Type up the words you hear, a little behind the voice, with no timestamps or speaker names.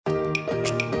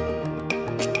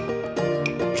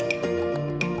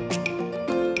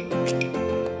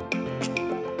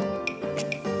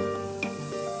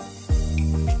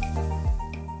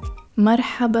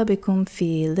مرحبا بكم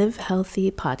في Live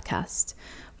Healthy Podcast.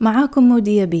 معاكم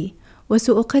مودية بي،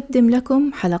 وسأقدم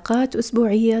لكم حلقات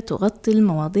أسبوعية تغطي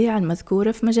المواضيع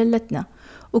المذكورة في مجلتنا،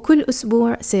 وكل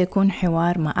أسبوع سيكون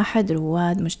حوار مع أحد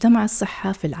رواد مجتمع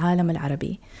الصحة في العالم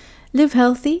العربي. Live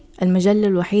Healthy المجلة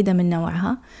الوحيدة من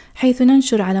نوعها، حيث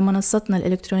ننشر على منصتنا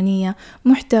الإلكترونية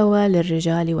محتوى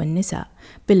للرجال والنساء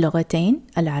باللغتين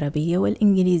العربية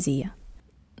والإنجليزية.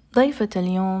 ضيفة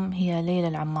اليوم هي ليلى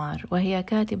العمار، وهي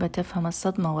كاتبة تفهم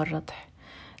الصدمة والرضح.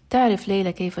 تعرف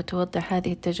ليلى كيف توضح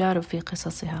هذه التجارب في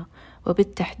قصصها،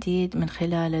 وبالتحديد من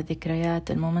خلال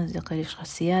الذكريات الممزقة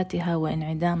لشخصياتها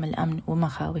وانعدام الأمن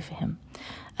ومخاوفهم.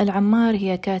 العمار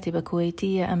هي كاتبة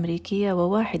كويتية أميركية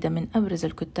وواحدة من أبرز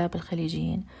الكتاب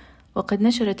الخليجيين، وقد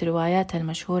نشرت رواياتها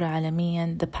المشهورة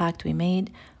عالميا The Pact We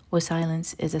Made و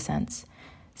Silence is a Sense.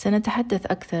 سنتحدث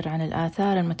أكثر عن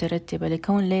الآثار المترتبة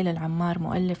لكون ليلى العمار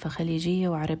مؤلفة خليجية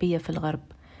وعربية في الغرب،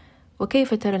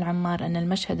 وكيف ترى العمار أن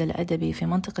المشهد الأدبي في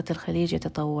منطقة الخليج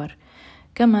يتطور.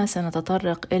 كما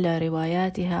سنتطرق إلى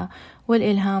رواياتها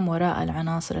والإلهام وراء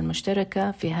العناصر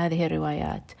المشتركة في هذه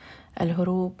الروايات: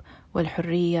 الهروب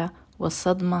والحرية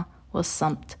والصدمة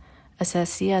والصمت،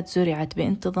 أساسيات زرعت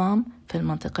بانتظام في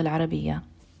المنطقة العربية.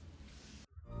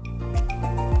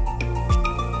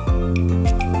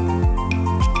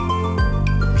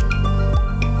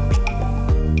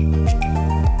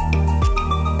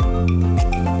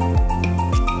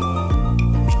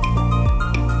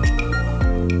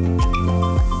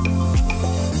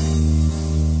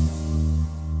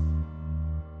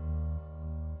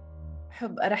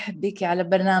 أحب أرحب بك على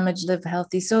برنامج Live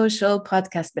Healthy Social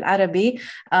بودكاست بالعربي.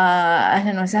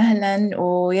 أهلا وسهلا،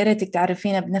 وياريتك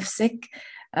تعرفينا بنفسك،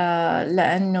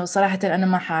 لأنه صراحة أنا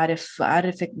ما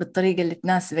أعرفك بالطريقة اللي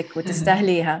تناسبك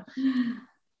وتستاهليها.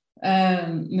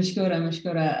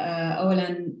 مشكورة.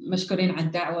 أولا مشكورين على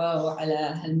الدعوة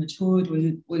وعلى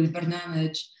هالمجهود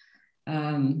والبرنامج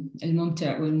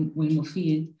الممتع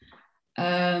والمفيد.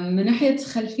 من ناحية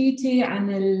خلفيتي عن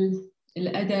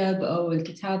الأدب أو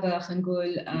الكتابة، خلينا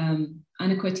نقول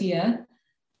أنا كويتية،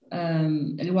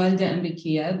 الوالدة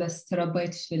أمريكية، بس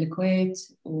تربيت في الكويت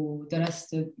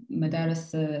ودرست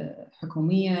مدارس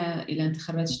حكومية إلى أن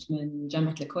تخرجت من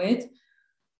جامعة الكويت.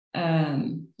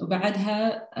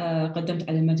 وبعدها قدمت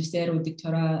على الماجستير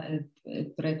والدكتوراه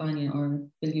ببريطانيا أو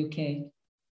باليو كي.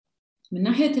 من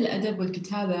ناحية الأدب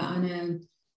والكتابة، أنا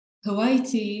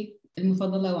هوايتي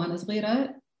المفضلة وأنا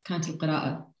صغيرة كانت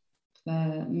القراءة.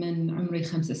 فمن عمري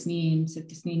 5 سنين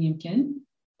 6 سنين يمكن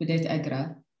بديت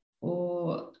أقرأ،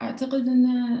 وأعتقد أن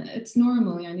it's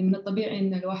normal، يعني من الطبيعي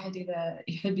أن الواحد إذا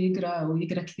يحب يقرأ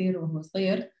ويقرأ كثير وهو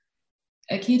صغير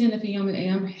أكيد أنه في يوم من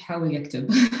الأيام رح يحاول يكتب.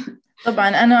 طبعا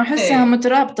أنا أحسها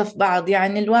مترابطة في بعض،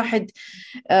 يعني الواحد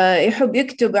يحب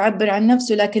يكتب يعبر عن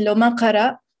نفسه، لكن لو ما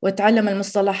قرأ وتعلم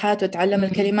المصطلحات وتعلم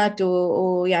الكلمات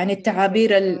ويعني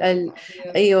التعابير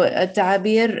أيوة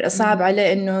التعابير صعب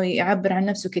عليه إنه يعبر عن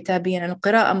نفسه كتابيا. يعني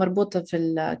القراءة مربوطة في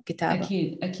الكتابة.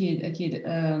 أكيد.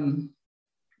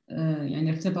 يعني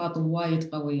ارتباط وايد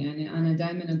قوي. يعني أنا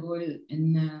دائما أقول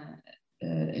إن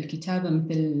الكتابة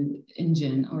مثل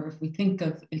إنجن، or if we think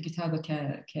of الكتابة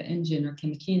كإنجن أو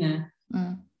كماكينة،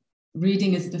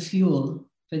 reading is the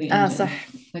fuel for the engine. صح.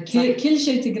 كل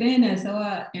شيء تقرينه،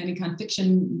 سواء يعني كان fiction,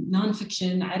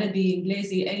 non-fiction، عربي،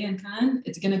 إنجليزي، أيا كان،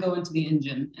 it's gonna go into the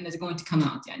engine and it's going to come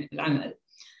out يعني بالعمل.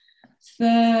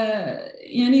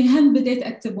 يعني هم بديت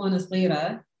أكتب وأنا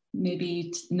صغيرة،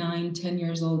 maybe 9-10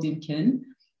 years old يمكن،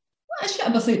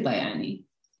 وأشياء بسيطة يعني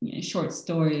short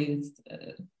stories,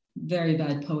 very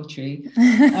bad poetry.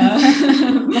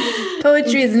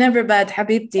 Poetry is never bad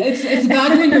حبيبتي. It's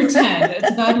bad when you're 10.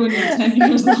 It's bad when you're 10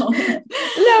 years old.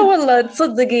 لا والله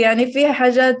تصدقي، يعني فيها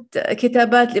حاجات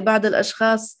كتابات لبعض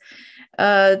الأشخاص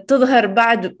تظهر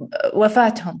بعد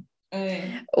وفاتهم،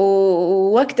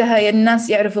 ووقتها الناس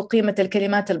يعرفوا قيمة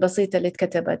الكلمات البسيطة اللي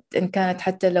اتكتبت، إن كانت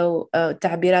حتى لو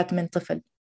تعبيرات من طفل.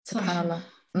 سبحان الله.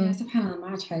 يا سبحان الله،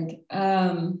 معك حق.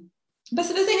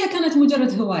 بس هي كانت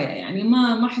مجرد هواية، يعني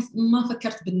ما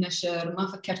فكرت بالنشر، ما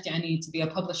فكرت يعني to be a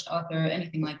published author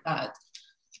anything like that.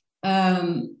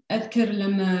 أذكر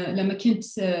لما كنت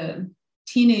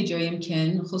teenager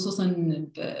يمكن، خصوصاً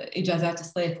بإجازات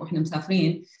الصيف وإحنا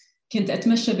مسافرين، كنت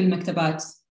أتمشى بالمكتبات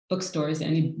bookstores،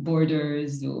 يعني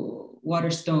Borders و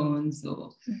Waterstones،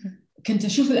 وكنت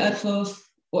أشوف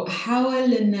الأرفف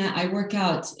وأحاول إن I work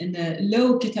out إن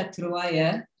لو كتبت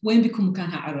رواية وين بيكون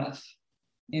مكانها عرف،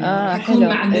 يعني حكون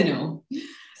مع منو.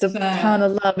 سبحان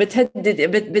الله،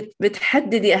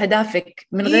 بتحددي أهدافك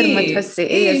من غير ما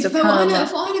تحسي. سبحان الله.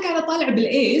 فأنا قاعدة أطالع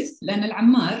بالإيس، لأن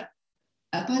العمار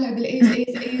أطالع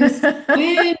بالAce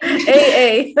وين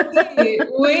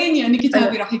وين يعني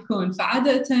كتابي راح يكون.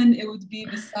 فعادة it would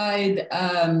be beside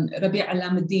ربيع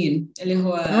علام الدين اللي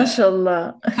هو ما شاء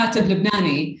الله كاتب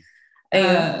لبناني.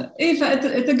 أيوة.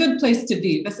 it's a good place to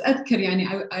be. بس أذكر يعني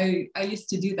I used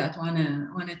to do that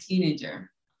وأنا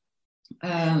teenager.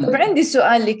 طب عندي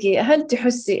سؤال لك، هل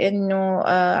تحسي إنه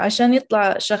عشان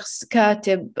يطلع شخص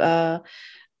كاتب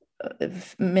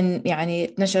من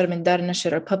يعني نشر من دار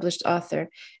نشر published author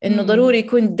إنه ضروري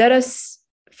يكون درس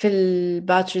في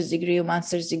الباتشلرز ديجري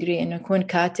وماسترز ديجري إنه يكون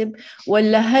كاتب،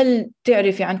 ولا هل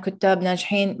تعرفي عن كتاب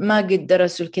ناجحين ما قد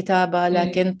درسوا الكتابة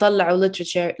لكن طلعوا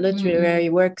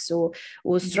literary works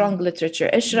و strong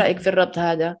literature؟ إيش رأيك في الربط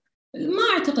هذا؟ ما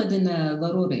أعتقد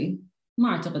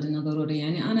إنه ضروري.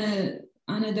 يعني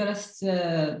أنا درست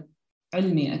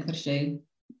علمي أكثر شيء،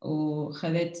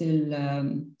 وخذيت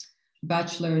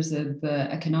bachelor's of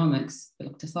economics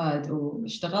بالاقتصاد،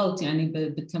 واشتغلت يعني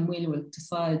بالتمويل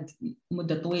والاقتصاد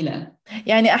مدة طويلة.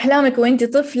 يعني أحلامك وأنت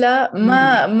طفلة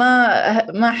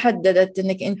ما حددت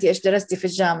إنك أنت إيش درستي في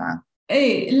الجامعة؟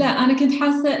 إيه لا، أنا كنت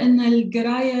حاسة إن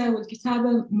القراية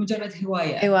والكتابة مجرد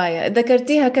هواية.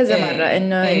 ذكرتيها كذا مرة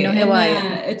إنه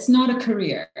هواية. It's not a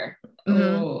career.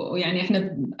 ويعني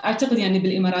إحنا أعتقد يعني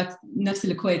بالإمارات نفس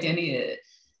الكويت، يعني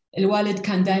الوالد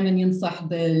كان دائما ينصح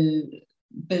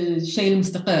بالشيء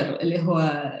المستقر اللي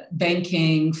هو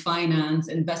banking, finance,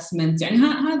 investment، يعني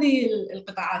هذه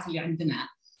القطاعات اللي عندنا.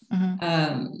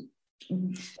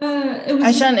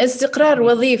 عشان استقرار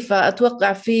وظيفة.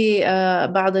 أتوقع في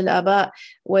بعض الآباء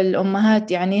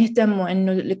والأمهات يعني يهتموا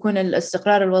إنه يكون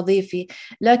الاستقرار الوظيفي،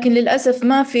 لكن للأسف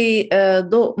ما في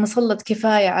ضوء مسلط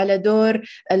كفاية على دور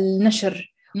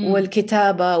النشر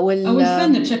والكتابة أو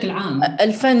الفن بشكل عام.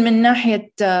 الفن من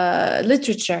ناحية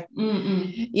literature.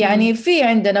 يعني في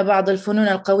عندنا بعض الفنون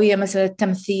القوية مثل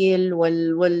التمثيل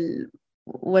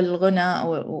والغنى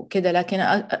وكذا، لكن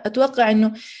أتوقع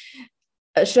إنه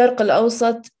الشرق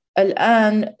الأوسط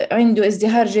الآن عنده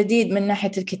ازدهار جديد من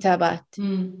ناحية الكتابات.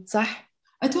 صح؟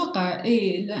 أتوقع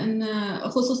إيه، لأن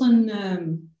خصوصاً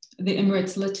the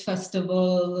Emirates Lit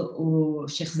Festival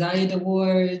وشيخ زايد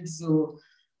Awards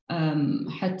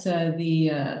حتى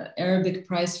the Arabic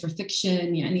Prize for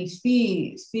Fiction، يعني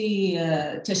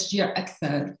في تشجيع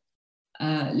أكثر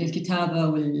للكتابة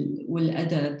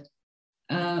والأدب.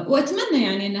 وأتمنى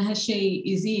يعني أن هالشيء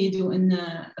يزيد، وأن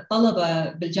الطلبة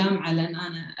بالجامعة، لأن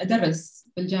أنا أدرس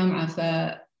بالجامعة،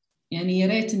 يعني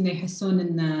ياريت إنه يحسون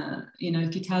إن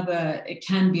الكتابة it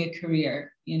can be a career،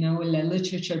 ولا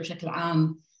literature بشكل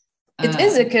عام. It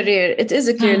is a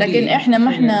career لكن إحنا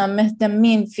ما إحنا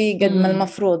مهتمين فيه قد ما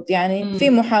المفروض. يعني في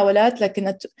محاولات،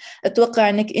 لكن أتوقع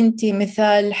إنك أنت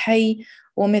مثال حي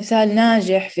ومثال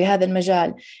ناجح في هذا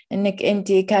المجال، إنك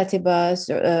أنت كاتبة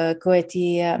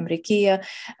كويتية أمريكية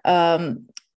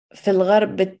في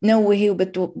الغرب، بتنوهي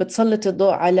وبتسلط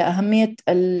الضوء على أهمية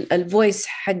الفويس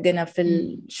حقنا في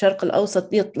الشرق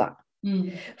الأوسط يطلع.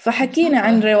 فحكينا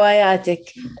عن رواياتك.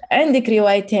 عندك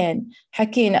روايتين،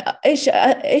 حكينا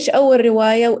إيش أول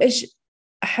رواية وإيش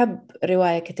أحب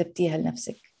رواية كتبتيها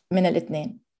لنفسك من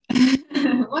الاثنين؟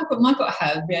 ماكو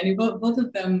أحب، يعني both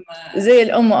of them زي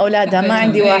الأم وأولادها، ما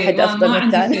عندي واحد أفضل من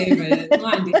الثاني. ما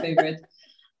عندي favorite.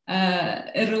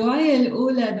 الرواية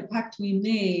الأولى The Pact We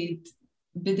Made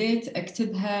بديت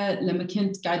أكتبها لما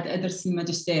كنت قاعد أدرس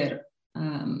الماجستير،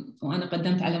 وأنا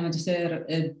قدمت على ماجستير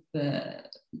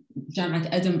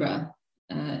بجامعة أدنبرا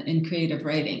in creative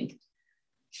writing.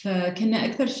 فكنا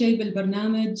أكثر شيء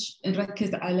بالبرنامج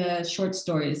نركز على short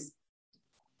stories.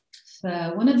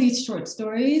 one of these short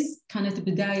stories كانت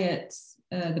بداية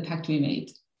The Pact We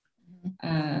Made.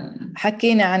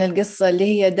 حكينا عن القصة اللي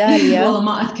هي داليا. والله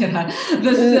ما أذكرها،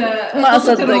 بس ما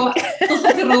أصدق.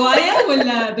 قصة الرواية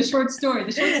ولا the short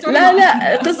story؟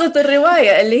 لا قصة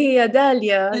الرواية اللي هي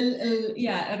داليا.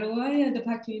 الرواية The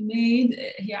Pact We Made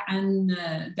هي عن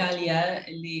داليا،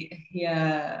 اللي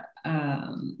هي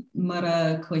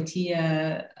مرة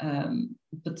كويتية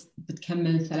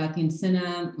بتكمل 30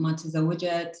 سنة، ما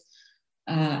تزوجت،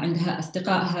 عندها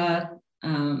أصدقائها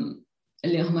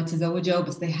اللي هم تزوجوا،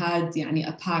 بس they had يعني a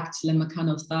pact لما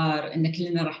كانوا صغار إن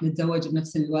كلنا راح نتزوج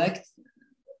بنفس الوقت.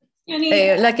 يعني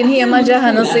أيوة، لكن هي ما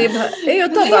جاها نصيبها. أيوة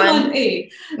طبعا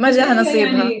ما جاها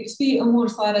نصيبها. يعني في أمور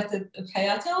صارت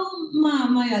بحياتها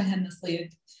وما يالها النصيب.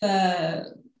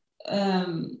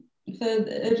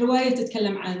 فالرواية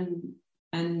تتكلم عن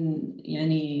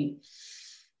يعني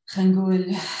خلينا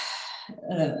نقول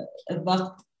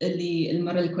الضغط اللي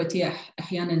المرأة الكويتية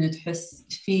أحيانا تحس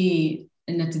فيه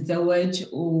إنها تتزوج،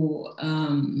 و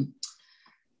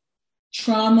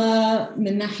تراما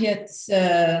من ناحية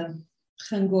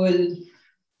خلينا نقول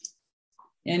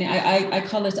يعني I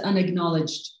call it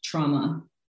unacknowledged trauma.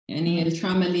 يعني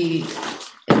التراما اللي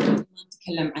ما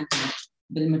نتكلم عنها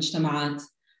بالمجتمعات.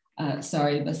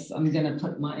 Sorry, بس I'm gonna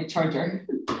put my charger.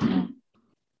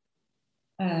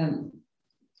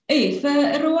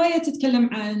 فالرواية تتكلم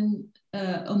عن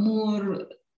أمور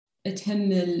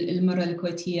تهم المرأة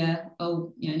الكويتية،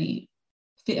 أو يعني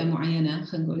فئة معينة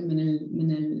خلينا نقول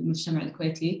من المجتمع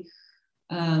الكويتي،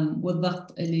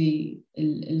 والضغط اللي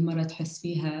المرأة تحس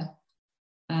فيها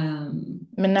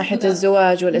من ناحية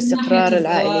الزواج والاستقرار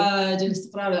العائلي.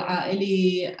 الاستقرار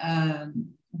العائلي،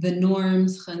 the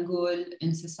norms خلينا نقول in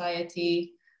society،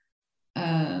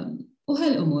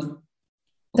 وهالأمور.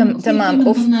 تمام. من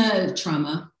ضمن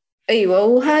التراما. أيوة،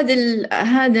 وهذا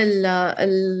هذا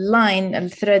اللاين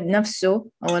الثريد نفسه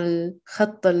أو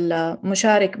الخط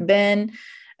المشارك بين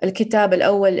الكتاب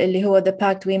الأول اللي هو The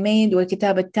Pact We Made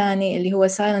والكتاب الثاني اللي هو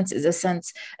Silence is a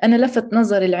Sense. أنا لفت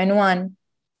نظري العنوان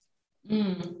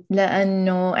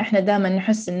لأنه إحنا دائما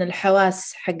نحس إن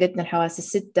الحواس حقتنا، الحواس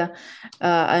الستة،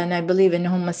 and I believe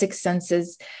إنهم 6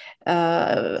 senses،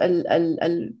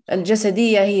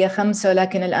 الجسدية هي 5،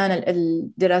 لكن الآن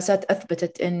الدراسات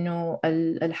أثبتت إنه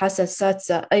الحاسة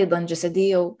السادسة أيضا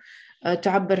جسدية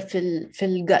وتعبر في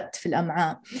الجت، في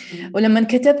الأمعاء. ولما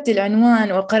كتبت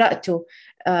العنوان وقرأته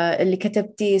اللي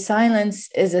كتبتي silence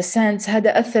is a sense،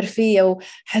 هذا أثر فيا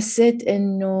وحسيت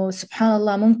إنه سبحان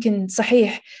الله ممكن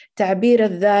صحيح تعبير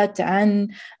الذات عن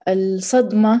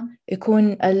الصدمة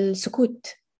يكون السكوت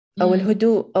أو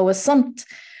الهدوء أو الصمت.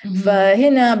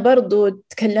 فهنا برضو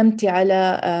تكلمتي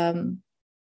على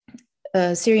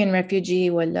Syrian refugee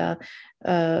ولا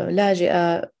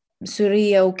لاجئة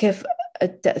سورية، وكيف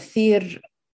التأثير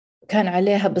كان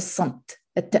عليها بالصمت،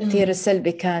 التأثير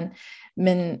السلبي كان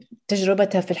من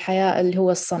تجربتها في الحياة اللي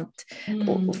هو الصمت.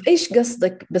 وفي إيش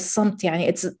قصدك بالصمت؟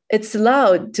 يعني it's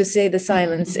loud to say the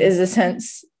silence is a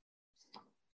sense.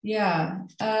 Yeah.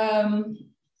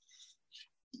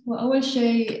 وأول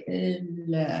شيء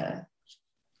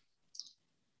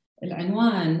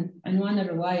عنوان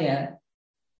الرواية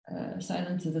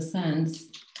Silence is a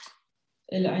Sense.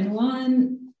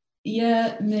 العنوان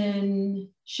من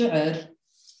شعر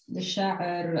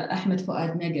للشاعر أحمد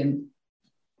فؤاد نجم،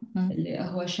 اللي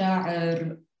هو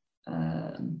شاعر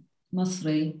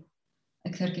مصري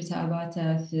أكثر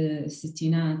كتاباته في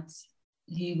الستينات.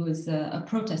 He was a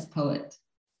protest poet.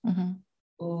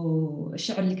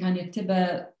 والشعر اللي كان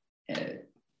يكتبه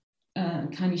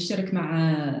كان يشترك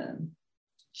مع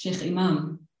شيخ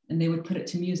إمام and they would put it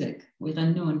to music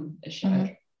ويغنون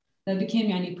الشعر. That became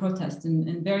يعني protest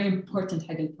and very important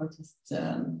حق الprotest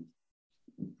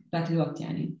ذاك الوقت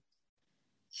يعني.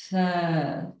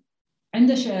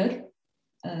 فعنده شعر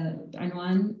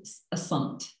بعنوان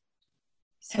الصمت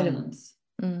silence.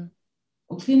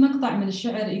 وفي مقطع من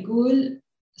الشعر يقول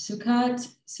سكات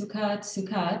سكات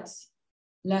سكات،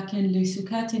 لكن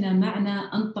لسكاتنا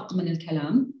معنى أنطق من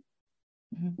الكلام،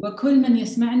 وكل من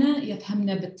يسمعنا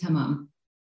يفهمنا بالتمام.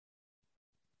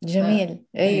 جميل.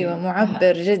 أيوة،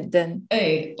 معبر جدا.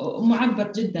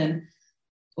 معبر جدا.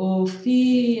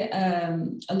 وفي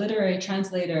a literary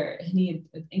translator هني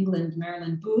of England,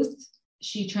 Marilyn Booth,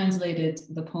 she translated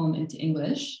the poem into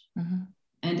English.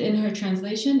 And in her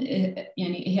translation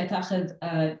يعني هي تأخذ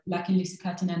لكن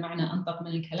لسكاتنا معنى أنطق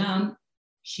من الكلام.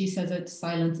 She says it,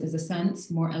 silence is a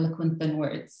sense more eloquent than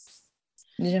words.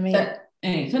 جميل.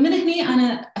 فمن هنا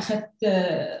أنا أخذت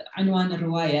عنوان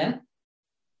الرواية،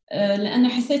 لأن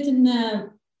حسيت إن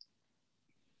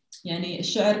يعني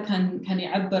الشعر كان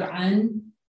يعبر عن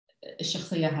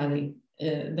الشخصية هذه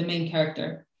the main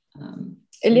character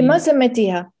اللي ما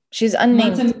سميتيها she's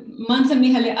unnamed. ما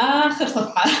نسميها لآخر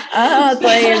صفحة.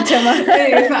 طيب تمام.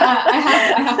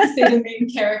 I have to say the main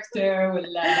character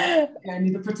ولا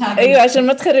يعني the protagonist. أيوة، عشان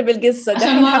ما تخرب القصة.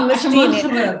 عشان ما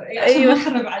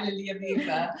نخرب على اللي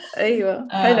يبيه. أيوة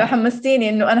حلو، حمستيني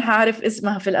إنه أنا حعرف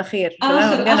اسمها في الأخير.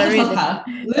 آخر صفحة.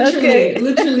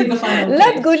 literally the final page.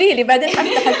 لا تقولي لي بعدين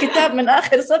أفتح الكتاب من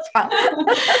آخر صفحة.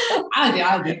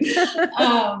 عادي.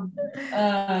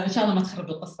 إن شاء الله ما تخرب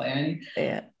القصة يعني.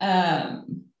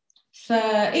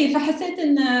 فحسيت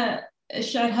إن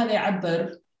الشعر هذا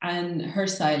يعبر عن her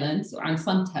silence وعن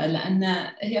صمتها، لأن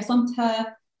هي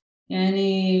صمتها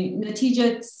يعني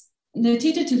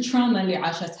نتيجة التراما اللي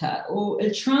عاشتها.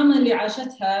 والتراما اللي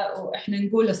عاشتها وإحنا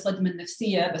نقول الصدمة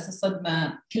النفسية، بس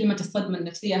كلمة الصدمة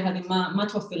النفسية هذه ما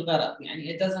توفي الغرض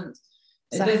يعني. it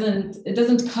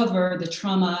doesn't cover the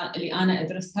trauma اللي أنا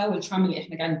أدرسها والتراما اللي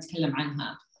إحنا قاعد نتكلم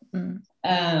عنها.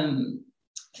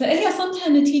 فهي صمتها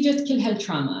نتيجة كل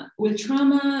هالتراما.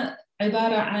 والتراما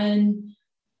عبارة عن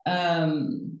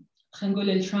خلينا نقول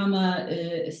التراما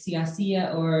السياسية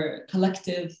أو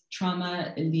collective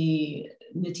trauma اللي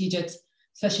نتيجة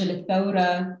فشل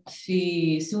الثورة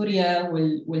في سوريا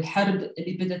والحرب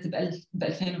اللي بدأت ب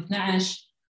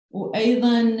 2012،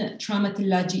 وأيضاً تراما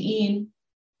اللاجئين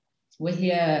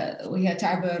وهي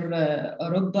تعبر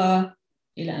أوروبا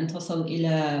إلى أن تصل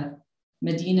إلى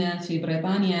مدينة في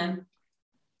بريطانيا.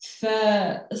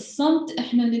 فالصمت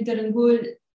إحنا نقدر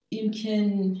نقول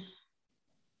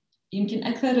يمكن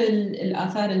أكثر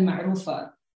الآثار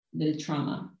المعروفة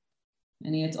للتراما،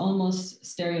 يعني it's almost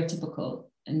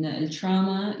stereotypical إن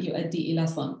التراما يؤدي إلى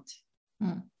صمت.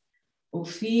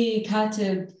 وفي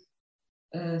كاتب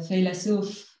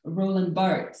فيلسوف رولاند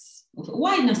بارتس،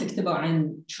 وايد ناس كتبوا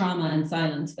عن trauma and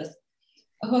silence، بس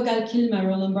هو قال كلمة،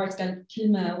 رولاند بارتس قال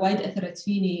كلمة وايد أثرت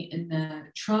فيني، إن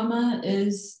trauma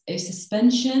is a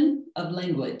suspension of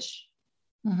language,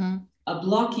 a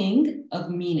blocking of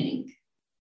meaning.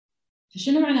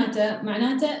 فشنو معناته؟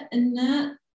 معناته إن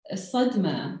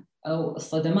الصدمة أو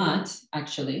الصدمات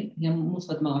actually هي مو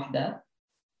صدمة واحدة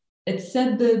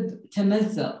تسبب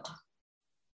تمزق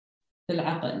في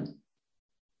العقل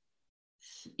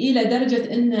إلى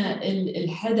درجة إن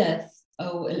الحدث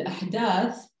أو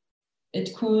الأحداث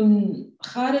تكون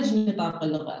خارج نطاق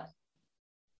اللغة،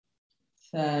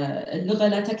 فاللغة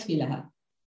لا تكفي لها.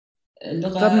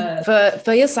 اللغة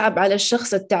فيصعب على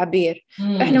الشخص التعبير.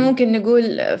 إحنا ممكن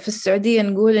نقول في السعودية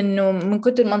نقول إنه من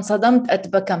كتر ما انصدمت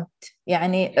أتبكمت،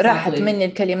 يعني راحت مني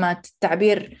الكلمات،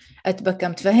 التعبير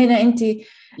أتبكمت. فهنا أنت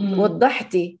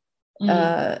وضحتي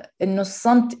إنه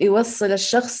الصمت يوصل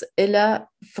الشخص إلى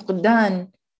فقدان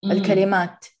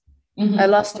الكلمات. I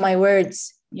lost my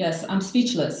words. Yes, I'm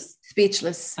speechless.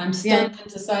 I'm stunned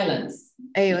into silence.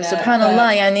 أيوة سبحان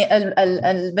الله، يعني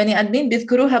البني آدمين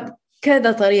بيذكروها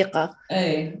بكذا طريقة.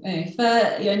 أي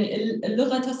فيعني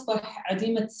اللغة تصبح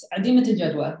عديمة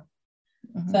الجدوى.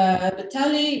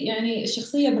 فبالتالي يعني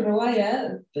الشخصية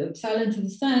بالرواية Silence in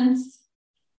the Sense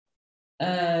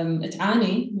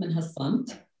تعاني من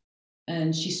هالصمت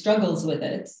and she struggles with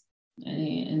it.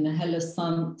 يعني إن هل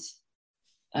الصمت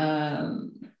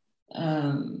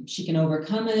she can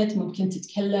overcome it، ممكن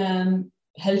تتكلم،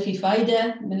 هل في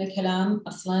فايدة من الكلام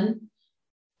أصلاً،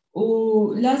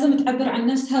 ولازم تعبر عن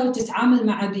نفسها وتتعامل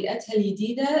مع بيئتها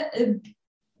الجديدة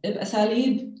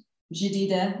بأساليب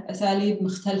جديدة، أساليب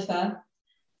مختلفة.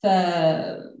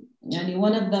 يعني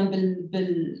one of them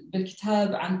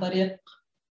بالكتاب عن طريق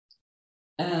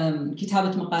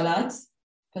كتابة مقالات،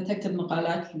 فتكتب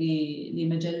مقالات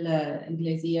لمجلة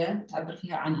إنجليزية تعبر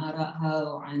فيها عن آرائها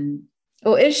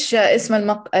وإيش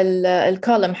اسم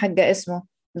الكولم حقه اسمه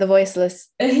The Voiceless.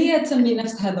 هي تسمي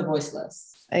نفسها The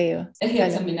Voiceless. أيوة هي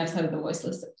تسمي نفسها The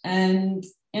Voiceless and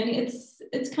يعني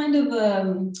it's kind of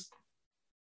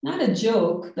not a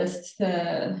joke، بس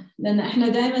لأن إحنا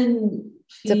دائما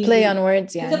It's a play on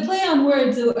words يعني. It's a play on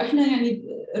words. وإحنا يعني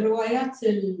الروايات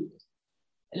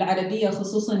العربية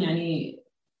خصوصا يعني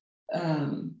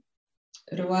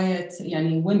رواية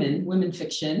يعني women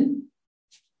fiction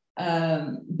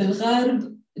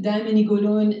بالغرب دائما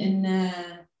يقولون إن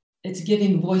it's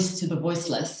giving voice to the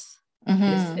voiceless.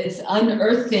 It's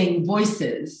unearthing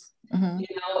voices.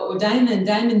 You know,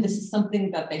 ودائما this is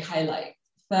something that they highlight.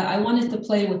 So I wanted to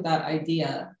play with that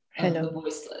idea of the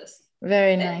voiceless.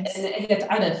 Very nice. هي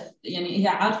تعرف يعني هي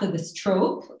عارفة this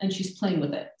trope and she's playing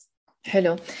with it.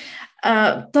 حلو.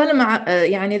 طالما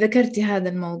يعني ذكرتي هذا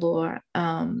الموضوع،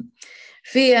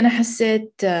 أنا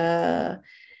حسيت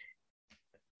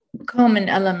common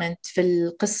element في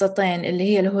القصتين اللي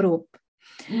هي الهروب.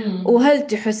 وهل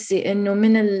تحسي إنه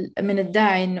من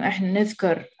الداعي إنه إحنا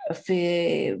نذكر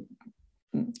في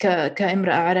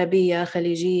كامرأة عربية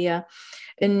خليجية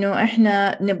إنه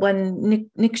إحنا نبغى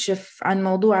نكشف عن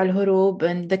موضوع الهروب؟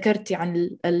 ذكرتي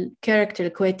عن الكاركتر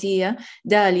الكويتية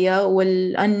داليا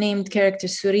والunnamed كاركتر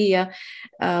السورية،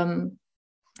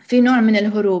 في نوع من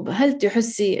الهروب. هل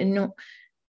تحسي إنه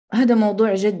هذا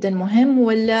موضوع جدا مهم،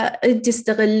 ولا أنت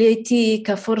استغليتي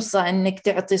كفرصة إنك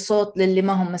تعطي صوت للي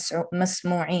ما هم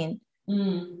مسموعين؟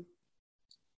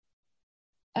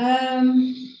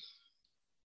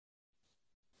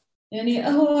 يعني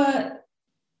هو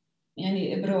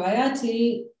يعني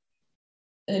برواياتي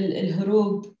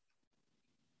الهروب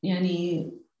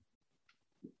يعني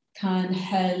كان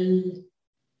حل،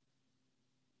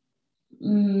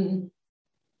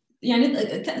 يعني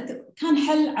كان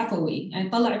حل عفوي، يعني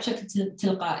طلع بشكل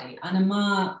تلقائي. أنا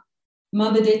ما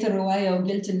بديت الرواية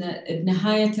وقلت إن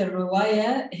بنهاية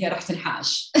الرواية هي راح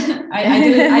تنحاش. I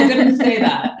didn't say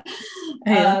that.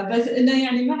 بس إنه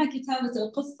يعني مع كتابة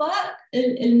القصة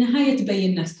النهاية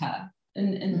تبين نفسها،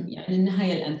 يعني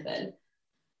النهاية الأمثل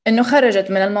إنه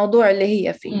خرجت من الموضوع اللي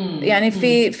هي فيه. يعني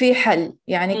في حل،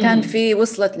 يعني كان في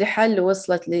وصلت لحل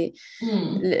ووصلت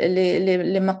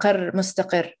لمقر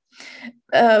مستقر.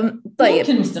 طيب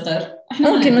ممكن مستقر،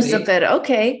 احنا ممكن مستقر،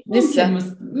 اوكي لسه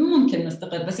ممكن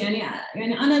مستقر، بس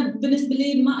يعني انا بالنسبه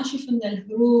لي ما اشوف ان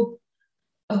الهروب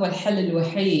هو الحل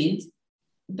الوحيد،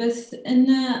 بس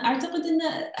انه اعتقد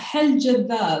انه حل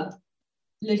جذاب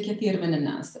للكثير من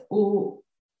الناس،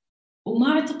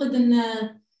 وما اعتقد انه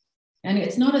يعني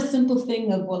it's not a simple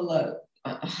thing of والله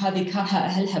هذه كارهه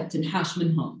اهلها بتنحاش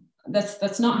منهم.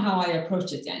 That's not how I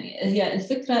approach it. يعني هي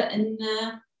الفكره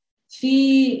انه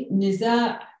في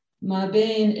نزاع ما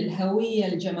بين الهويه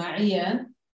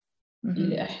الجماعيه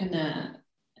اللي احنا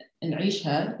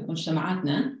نعيشها في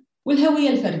مجتمعاتنا والهويه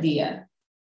الفرديه،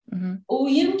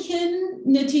 ويمكن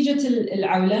نتيجه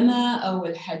العولمه او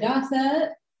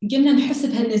الحداثه قمنا نحس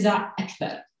بهالنزاع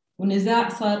اكثر، والنزاع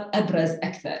صار ابرز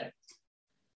اكثر.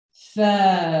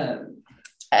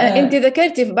 أنت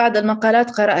ذكرتي في بعض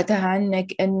المقالات قرأتها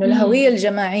عنك أنه الهوية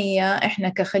الجماعية إحنا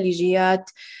كخليجيات،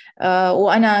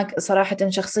 وأنا صراحة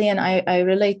شخصياً I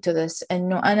relate to this،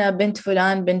 أنه أنا بنت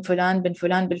فلان بنت فلان بنت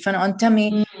فلان بالفن،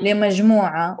 أنتمي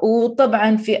لمجموعة.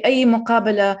 وطبعاً في أي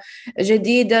مقابلة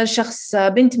جديدة شخص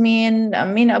بنت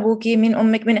مين أبوكي مين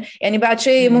أمك مين، يعني بعد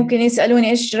شيء ممكن يسألوني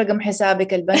إيش رقم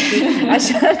حسابك البنكي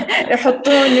عشان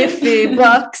يحطوني في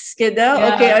بوكس كده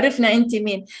أوكي عرفنا أنت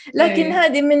مين. لكن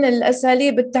هذه من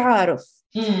الأساليب التعارف،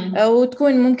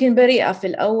 وتكون ممكن بريئة في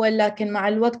الأول، لكن مع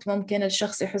الوقت ممكن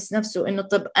الشخص يحس نفسه إنه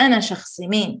طب أنا شخصي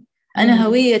مين، أنا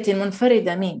هويتي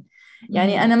المنفردة مين.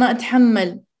 يعني أنا ما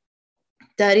أتحمل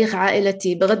تاريخ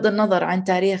عائلتي بغض النظر عن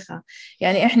تاريخها.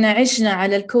 يعني إحنا عشنا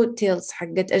على الكوت تيلز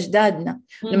حقت أجدادنا،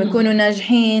 لما يكونوا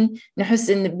ناجحين نحس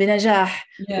إن بنجاح،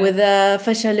 وإذا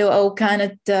فشلوا أو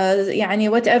كانت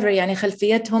يعني whatever يعني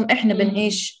خلفيتهم إحنا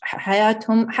بنعيش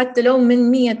حياتهم حتى لو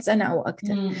من 100 سنة أو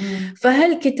أكثر.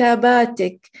 فهل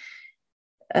كتاباتك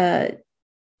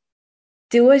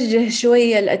توجه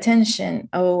شوية الاتنشن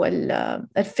أو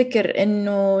الفكر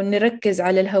إنه نركز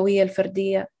على الهوية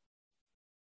الفردية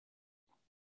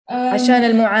عشان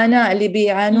المعاناة اللي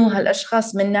بيعانوها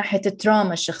الأشخاص من ناحية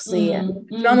التراما الشخصية؟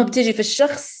 التراما بتيجي في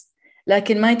الشخص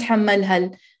لكن ما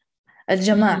يتحملها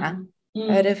الجماعة.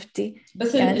 عرفتي؟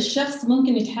 بس يعني الشخص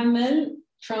ممكن يتحمل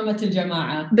تراما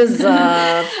الجماعة.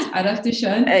 بالضبط. عرفتي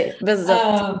شلون؟ أي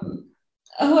بالضبط.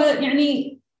 هو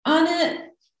يعني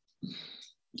أنا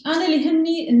اللي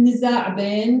يهمني النزاع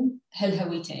بين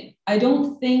هالهويتين. I don't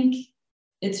think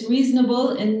it's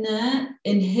reasonable إن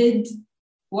نهد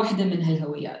واحدة من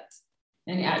هالهويات.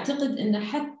 يعني أعتقد إن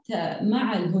حتى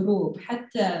مع الهروب،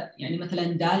 حتى يعني مثلاً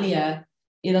داليا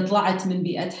إذا طلعت من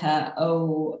بيئتها،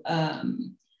 أو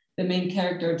the main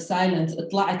character of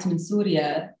Silence طلعت من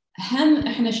سوريا، هم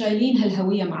إحنا شايلين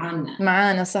هالهوية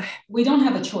معانا. صح. We don't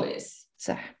have a choice.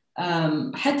 صح.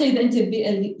 حتى إذا أنت البيئة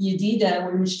الجديدة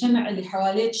والمجتمع اللي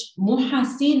حواليك مو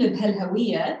حاسين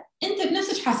بهالهوية، أنت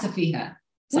بنفسك حاسة فيها،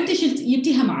 وأنت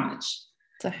جبتيها معاك.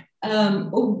 صح.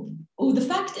 the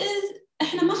fact is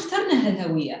إحنا ما اخترنا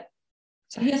هالهوية.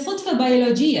 صح. هي صدفة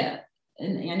بيولوجية.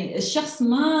 يعني الشخص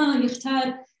ما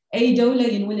يختار أي دولة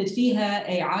ينولد فيها،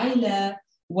 أي عائلة،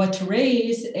 what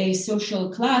race، أي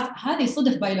social class. هذه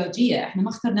صدف بيولوجية إحنا ما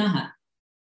اخترناها.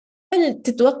 هل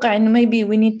تتوقع إنه maybe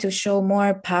we need to show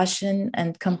more passion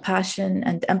and compassion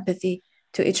and empathy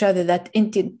to each other، that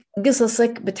أنت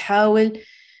قصصك بتحاول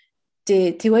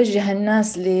توجه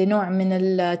الناس لنوع من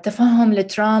التفهم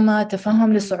للتراما،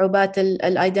 تفهم لصعوبات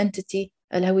الايدنتيتي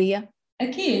الهوية؟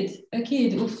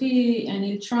 أكيد. وفي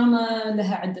يعني التراما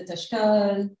لها عدة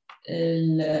أشكال،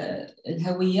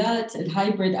 الهويات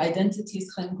الهايبريد ايدنتيتيز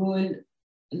خلينا نقول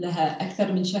لها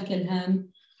أكثر من شكل هم.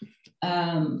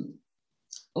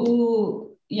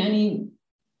 ويعني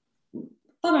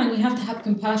طبعاً we have to have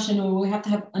compassion و we have to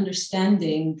have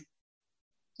understanding،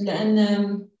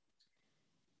 لأن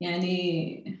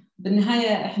يعني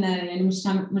بالنهاية إحنا يعني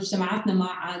مجتمعاتنا ما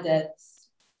عادت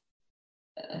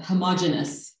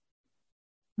homogeneous.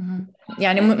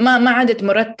 يعني ما عادت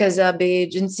مركزة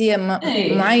بجنسية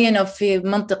معينة في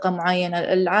منطقة معينة،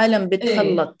 العالم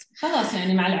بتخلط. خلاص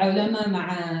يعني مع العولمة،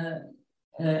 مع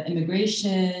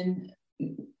immigration،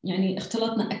 يعني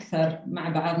اختلطنا أكثر مع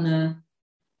بعضنا،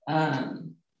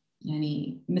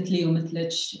 يعني مثلي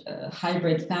ومثلك،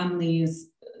 hybrid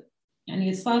families،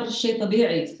 يعني صار شيء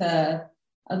طبيعي.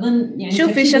 فأظن يعني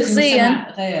شوفي شخصياً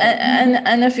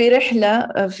أنا في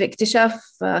رحلة في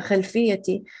اكتشاف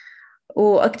خلفيتي،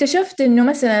 واكتشفت إنه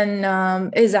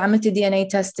مثلاً إذا عملت DNA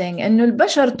testing إنه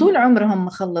البشر طول عمرهم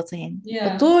مخلطين،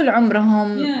 طول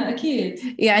عمرهم أكيد.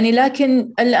 يعني.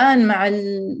 لكن الآن مع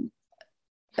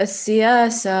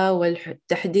السياسة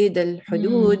والتحديد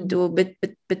الحدود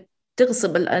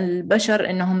وبتغصب البشر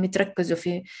إنهم يتركزوا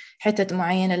في حتة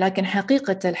معينة، لكن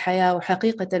حقيقة الحياة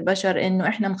وحقيقة البشر إنه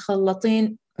إحنا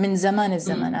مخلطين من زمان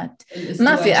الزمانات.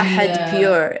 ما في أحد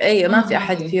بيور. أيوة، ما في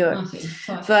أحد بيور.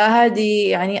 فهذه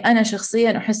يعني أنا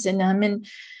شخصيا أحس إنها من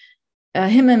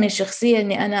هممي الشخصية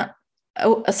إني أنا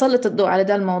أسلط الضوء على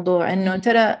ده الموضوع، إنه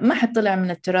ترى ما حد طلع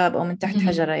من التراب أو من تحت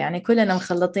حجرة، يعني كلنا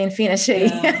مخلطين فينا شيء.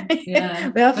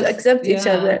 we have to accept each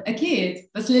other. أكيد.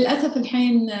 بس للأسف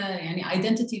الحين يعني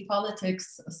identity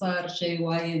politics صار شيء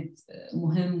وايد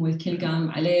مهم والكل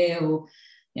قام عليه،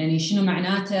 ويعني شنو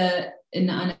معناته إن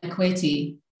أنا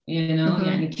كويتي،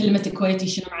 يعني كلمة كويتي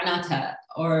شنو معناتها،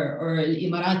 or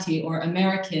الإماراتي or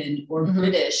American or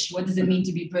British, what does it mean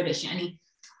to be British؟ يعني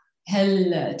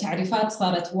هالتعريفات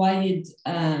صارت وايد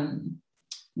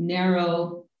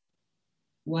narrow،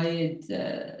 وايد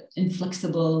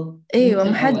inflexible. أيوة،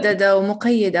 محددة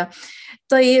ومقيدة.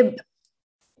 طيب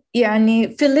يعني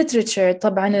في الليتريتشر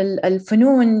طبعا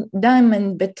الفنون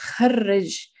دائما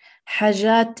بتخرج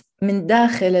حاجات من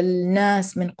داخل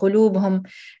الناس، من قلوبهم،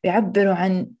 بيعبروا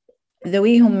عن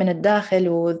ذويهم من الداخل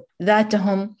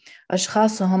وذاتهم،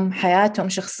 أشخاصهم، حياتهم،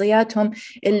 شخصياتهم،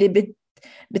 اللي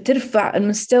بترفع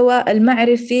المستوى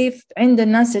المعرفي عند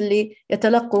الناس اللي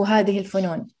يتلقوا هذه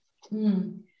الفنون.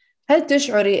 هل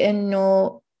تشعري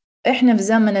إنه إحنا في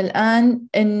زمن الآن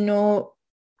إنه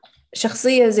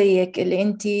شخصية زيك اللي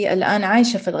أنتي الآن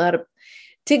عايشة في الغرب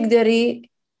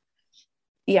تقدري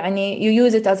يعني you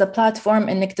use it as a platform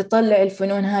إنك تطلع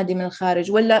الفنون هذه من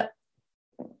الخارج،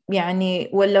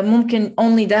 ولا ممكن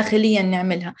only داخليا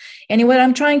نعملها؟ يعني what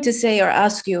I'm trying to say or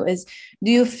ask you is,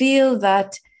 do you feel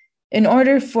that in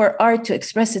order for art to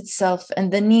express itself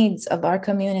and the needs of our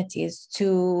communities to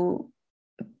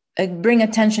bring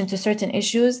attention to certain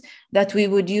issues, that we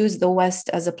would use the West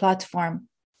as a platform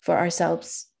for ourselves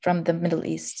from the Middle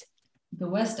East?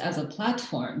 The West as a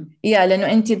platform.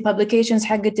 لأنه أنت publications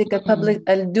حقتك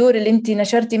الدور اللي أنت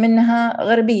نشرتي منها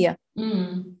غربية.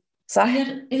 صح؟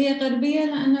 هي غربية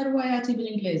لأن رواياتي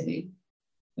بالإنجليزي،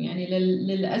 يعني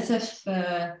للأسف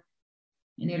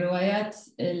يعني روايات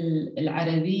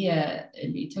العربية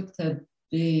اللي تكتب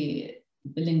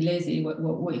بالإنجليزي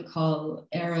what we call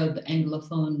Arab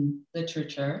Anglophone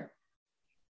literature،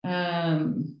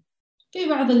 في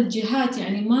بعض الجهات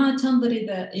يعني ما تنظر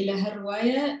إلى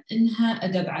هالرواية إنها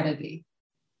أدب عربي،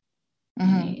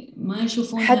 يعني ما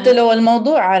يشوفونها، حتى لو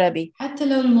الموضوع عربي، حتى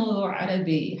لو الموضوع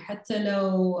عربي، حتى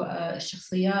لو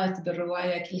الشخصيات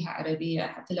بالرواية كلها عربية،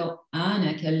 حتى لو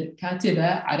أنا ككاتبة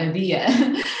عربية.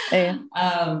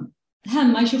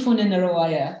 هم ما يشوفون إن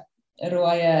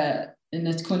الرواية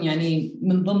إنها تكون يعني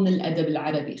من ضمن الأدب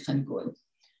العربي، خلينا نقول.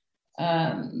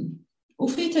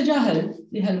 وفي تجاهل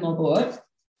لهالموضوع،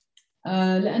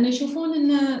 لأن يشوفون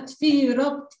إن في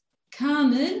ربط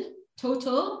كامل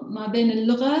total ما بين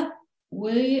اللغة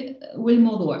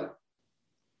والموضوع،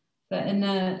 فإن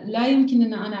لا يمكن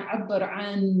أن أنا أعبر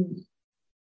عن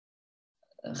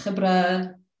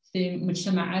خبرة في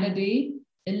مجتمع عربي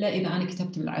إلا إذا أنا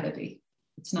كتبت بالعربي.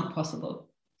 It's not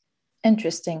possible.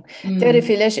 Interesting.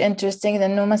 تعرفي ليش interesting؟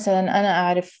 لأنه مثلا أنا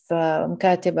أعرف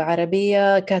كاتبة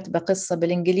عربية كاتبة قصة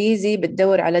بالإنجليزي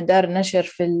بتدور على دار نشر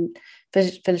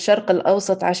في الشرق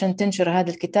الأوسط عشان تنشر هذا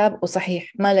الكتاب،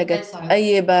 وصحيح ما لقت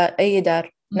أي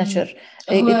دار نشر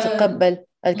يتقبل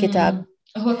الكتاب.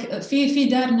 هو في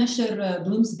دار نشر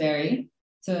بلومسبيري،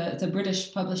 it's a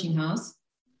British publishing house،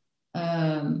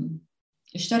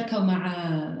 اشتركوا مع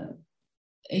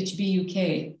HBUK.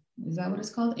 Is that what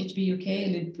it's called? HBUK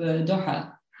اللي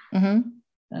بدوحة،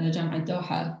 جامعة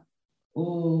دوحة،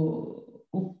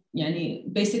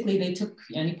 يعني basically they took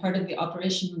يعني part of the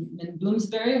operation من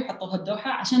بلومسبيري وحطوها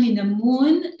بدوحة عشان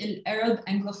ينمون Arab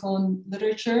Anglophone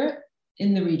literature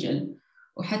in the region.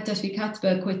 وحتى في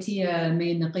كاتبة كويتية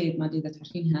مي نقيب، ما أدري إذا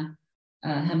تعرفينها،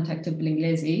 هم تكتب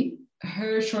بالإنجليزي،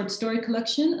 her short story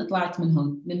collection طلعت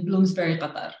منهم من بلومسبيري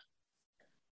قطر.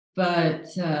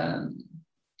 but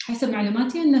حسب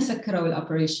معلوماتي إنه سكروا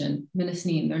الأوبريشن من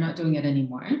سنين. they're not doing it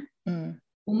anymore.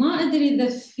 وما أدري إذا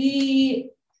في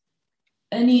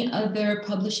any other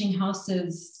publishing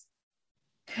houses.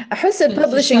 أحس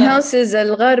publishing houses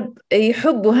الغرب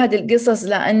يحبوا هذه القصص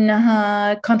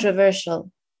لأنها controversial.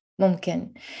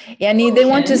 ممكن يعني they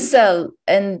want to sell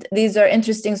and these are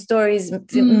interesting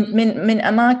stories من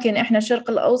أماكن إحنا الشرق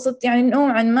الأوسط يعني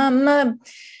نوعا ما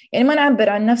يعني ما نعبر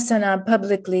عن نفسنا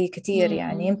publicly كتير،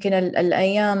 يعني يمكن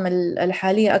الأيام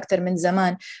الحالية أكتر من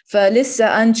زمان،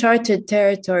 فلسه uncharted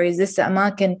territories، لسه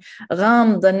أماكن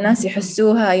غامضة الناس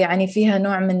يحسوها يعني فيها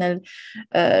نوع من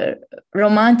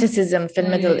romanticism في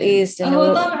الميدل إيست.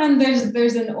 هو طبعا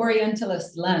there's an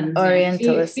Orientalist lens،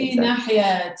 يعني في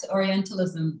ناحية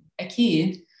Orientalism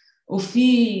أكيد،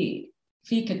 وفي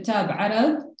كتاب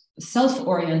عرب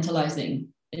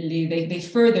self-orientalizing اللي they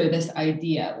further this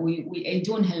idea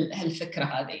ويأيدون هالفكرة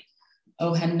هذه. أو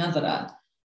هالنظرة.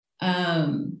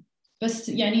 بس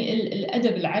يعني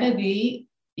الأدب العربي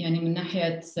يعني من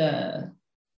ناحية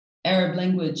Arab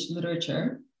language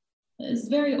literature is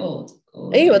very old.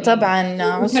 أيوة طبعاً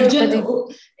عصور قديمة.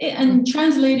 And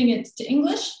translating it to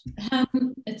English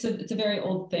it's a very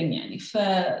old thing يعني.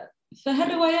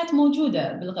 فهالروايات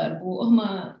موجودة بالغرب وهم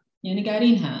يعني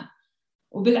قارينها.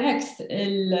 وبالعكس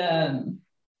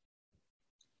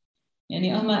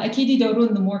يعني هم أكيد يدورون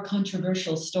the more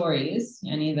controversial stories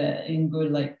يعني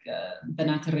نقول like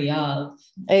بنات الرياض.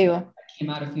 أيوة. Came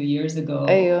out a few years ago.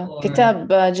 أيوة.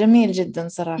 كتاب جميل جدا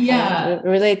صراحة. Yeah.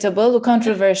 relatable و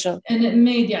controversial. And it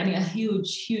made يعني a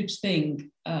huge thing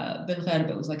بالغرب.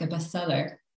 It was like a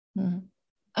bestseller.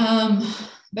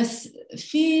 بس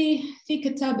في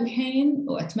كتاب الحين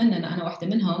وأتمنى أن أنا واحدة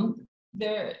منهم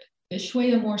they're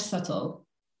شوية more subtle.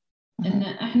 إن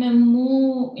إحنا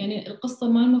مو يعني القصة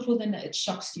ما المفروض إن it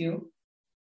shocks you.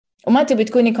 وما تبي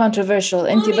تكوني controversial.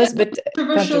 أنت بس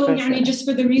controversial يعني just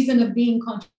for the reason of being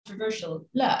controversial.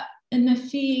 لا إن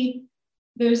في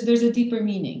there's a deeper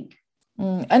meaning.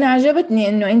 أنا عجبتني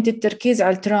إنه أنت التركيز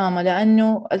على التراما،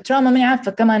 لأنه التراما ما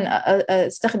عارفة كمان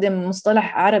استخدم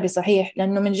مصطلح عربي صحيح،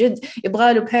 لأنه من جد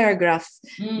يبغى له paragraph.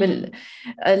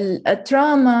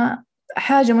 التراما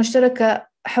حاجة مشتركة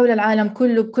حول العالم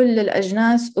كله بكل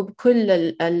الأجناس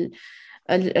وبكل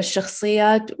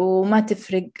الشخصيات، وما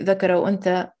تفرق ذكر أو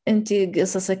أنثى. أنت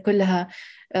قصصك كلها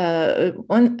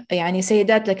يعني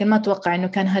سيدات، لكن ما أتوقع إنه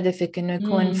كان هدفك إنه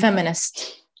يكون feminist.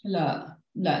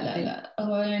 لا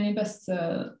هو يعني بس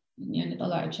يعني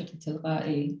طلع بشكل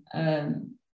تلقائي.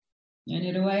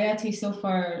 يعني رواياتي so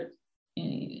far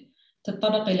يعني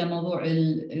تتطرق إلى موضوع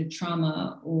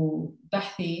التراما،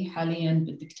 وبحثي حالياً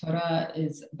بالدكتوراه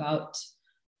is about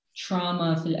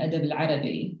trauma في الأدب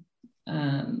العربي.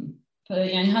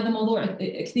 فيعني هذا موضوع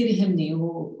كثير يهمني،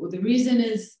 the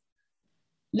reason is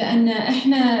لأن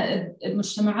إحنا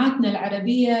مجتمعاتنا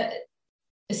العربية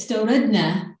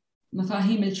استوردنا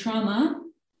مفاهيم التراما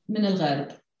من الغرب.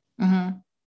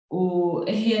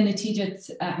 وهي نتيجة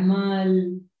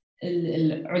أعمال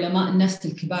العلماء النفس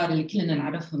الكبار اللي كلنا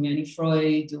نعرفهم، يعني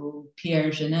فرويد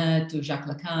وبيير جانيت وجاك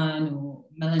لاكان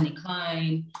وميلاني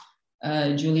كلاين،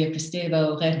 جوليا كريستيفا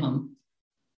وغيرهم.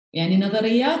 يعني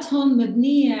نظرياتهم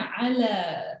مبنية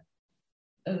على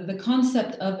the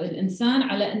concept of الإنسان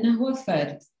على أنه هو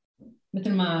فرد،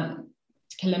 مثل ما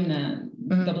تكلمنا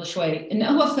قبل شوي، أنه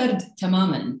هو فرد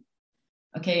تماماً.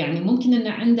 أوكي، يعني ممكن أنه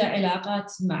عنده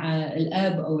علاقات مع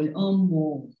الأب أو الأم،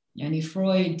 ويعني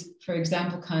فرويد for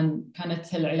example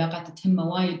كانت هالعلاقات تهمه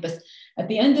وايد، بس at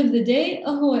the end of the day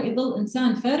هو يظل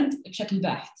إنسان فرد بشكل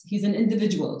بحت. he's an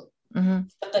individual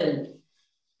مستقل.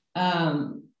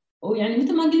 ويعني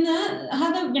مثل ما قلنا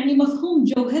هذا يعني مفهوم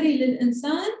جوهري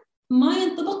للإنسان ما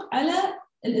ينطبق على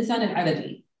الإنسان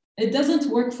العربي. it doesn't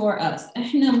work for us.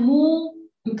 إحنا مو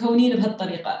مكونين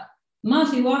بهالطريقة. ما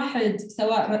في واحد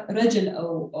سواء رجل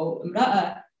أو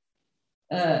امرأة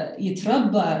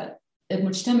يتربى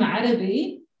بمجتمع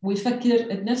عربي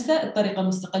ويفكر بنفسه بطريقة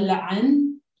مستقلة عن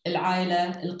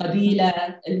العائلة،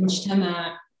 القبيلة،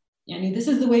 المجتمع. يعني this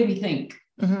is the way we think.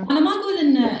 أنا ما أقول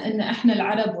إن إحنا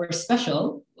العرب we're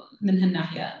special من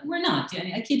هالناحية. we're not.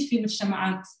 يعني أكيد في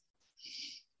مجتمعات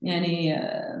يعني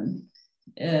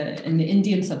إن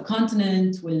Indian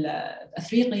subcontinent ولا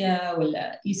أفريقيا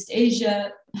ولا East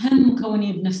Asia هم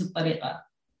مكونين بنفس الطريقة.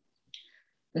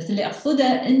 بس اللي أقصده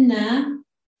إنه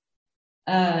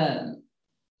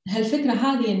هالفكرة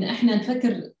هذه إن إحنا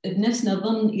نفكر بنفسنا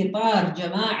ضمن إطار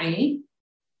جماعي.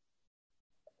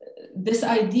 This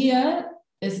idea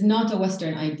is not a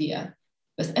Western idea.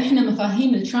 بس إحنا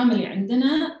مفاهيم التراما اللي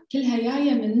عندنا كلها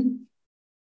جاية من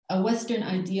a Western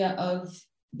idea of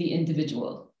the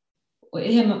individual.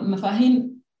 وهي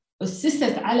مفاهيم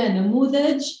أسست على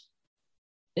نموذج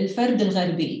الفرد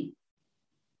الغربي.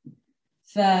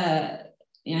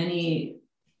 يعني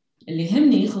اللي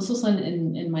يهمني خصوصاً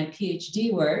in my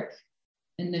PhD work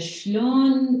إن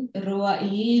شلون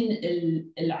الروائيين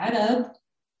العرب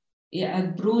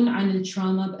يعبرون عن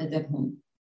التراما بأدبهم،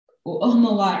 وهم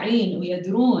واعين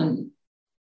ويدرون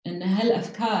إن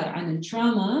هالأفكار عن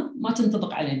التراما ما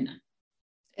تنطبق علينا،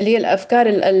 اللي هي الأفكار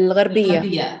الغربية.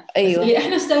 أيوة. اللي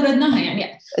إحنا استوردناها.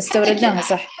 يعني استوردناها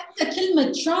صح. حتى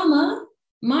كلمة تراما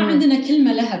ما عندنا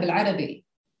كلمة لها بالعربي.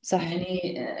 صح.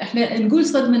 يعني إحنا نقول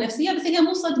صدمة نفسية، بس هي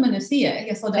مو صدمة نفسية،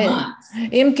 هي صدمات.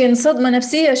 يمكن صدمة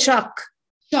نفسية شوك.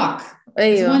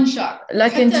 أيوة.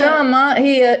 لكن تراما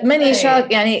هي ماني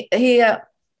شوك، يعني هي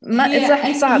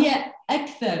ما صعب. هي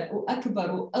أكثر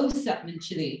وأكبر وأوسع من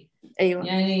كذي. أيوة.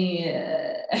 يعني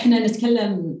إحنا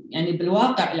نتكلم يعني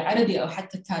بالواقع العربي أو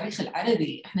حتى التاريخ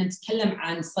العربي، إحنا نتكلم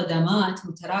عن صدمات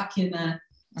متراكمة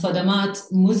صدمات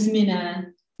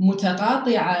مزمنة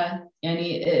متقاطعة،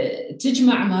 يعني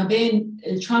تجمع ما بين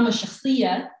التراما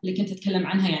الشخصية اللي كنت أتكلم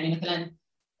عنها، يعني مثلا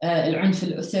العنف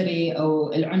الأسري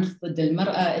أو العنف ضد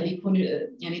المرأة اللي يكون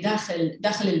يعني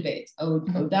داخل البيت أو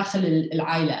داخل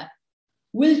العائلة،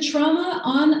 والتراما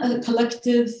on a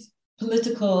collective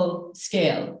political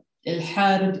scale،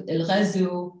 الحرب،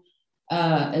 الغزو،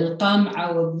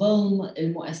 القمع والظلم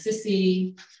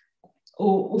المؤسسي،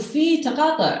 وفي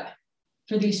تقاطع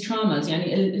for these traumas.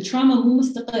 يعني التراما مو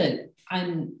مستقل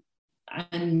عن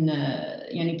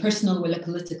يعني personal ولا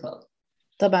political.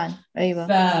 طبعا أيوة.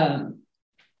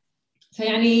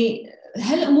 فيعني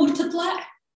هالأمور تطلع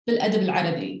بالأدب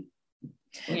العربي.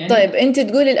 يعني طيب أنت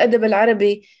تقولي الأدب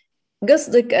العربي،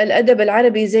 قصدك الأدب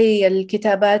العربي زي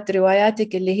الكتابات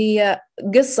رواياتك اللي هي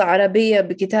قصة عربية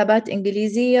بكتابات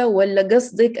إنجليزية، ولا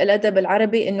قصدك الأدب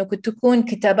العربي إنه تكون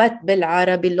كتابات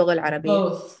بالعربي اللغة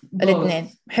العربية؟ الاثنين.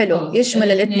 حلو،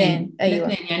 يشمل الاثنين.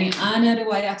 أيوة. يعني أنا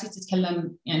رواياتي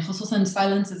تتكلم يعني خصوصاً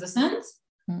Silence is a Sense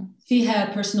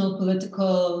فيها personal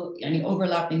political يعني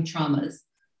overlapping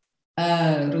traumas.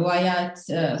 روايات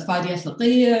فادية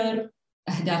فقير،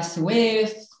 أهداف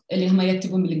سويف اللي هم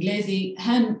يكتبون بالإنجليزي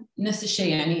هم نفس الشيء،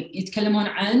 يعني يتكلمون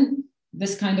عن this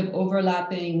kind of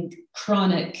overlapping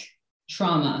chronic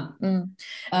trauma.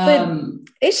 طيب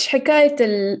إيش حكاية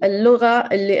اللغة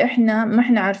اللي إحنا ما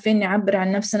إحنا عارفين نعبر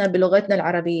عن نفسنا بلغتنا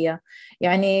العربية؟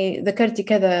 يعني ذكرتي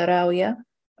كذا راوية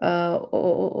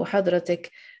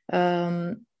وحضرتك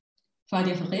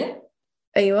فادية فقير.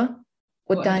 أيوة.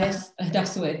 والثانية أهداف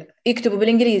سويف يكتبوا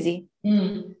بالإنجليزي.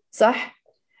 صح؟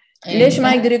 أيه. ليش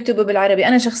ما يقدروا يكتبوا بالعربي؟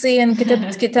 أنا شخصياً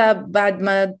كتبت كتاب بعد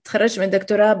ما تخرجت من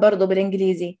الدكتوراه برضو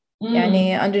بالإنجليزي.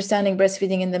 يعني Understanding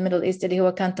Breastfeeding in the Middle East اللي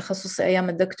هو كان تخصصي أيام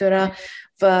الدكتوراه،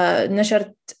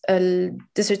 فنشرت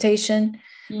الديسرتيشن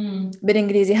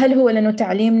بالإنجليزي. هل هو لأنه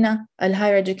تعليمنا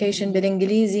الهاير education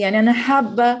بالإنجليزي؟ يعني أنا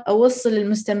حابة أوصل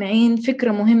للمستمعين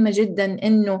فكرة مهمة جداً،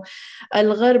 إنه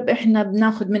الغرب إحنا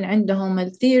بناخد من عندهم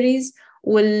الثيوريز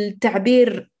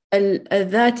والتعبير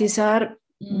الذاتي صار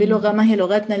بلغة ما هي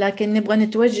لغتنا، لكن نبغى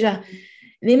نتوجه.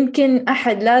 يمكن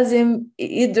أحد لازم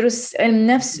يدرس علم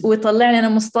نفس ويطلع لنا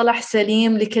مصطلح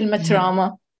سليم لكلمة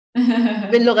تراما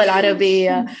باللغة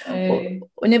العربية،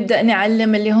 ونبدأ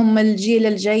نعلم اللي هم الجيل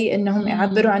الجاي إنهم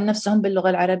يعبروا عن نفسهم باللغة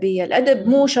العربية. الأدب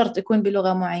مو شرط يكون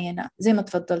بلغة معينة، زي ما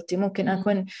تفضلتي ممكن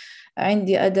أكون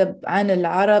عندي أدب عن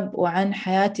العرب وعن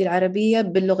حياتي العربية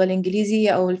باللغة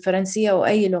الإنجليزية أو الفرنسية أو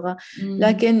أي لغة،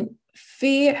 لكن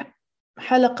في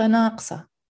حلقة ناقصة،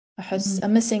 أحس a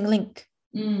missing link.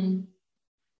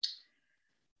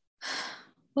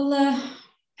 والله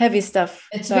heavy stuff.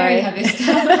 It's very heavy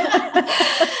stuff.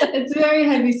 It's very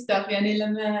heavy stuff. يعني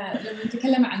لما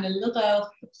نتكلم عن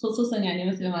اللغة خصوصا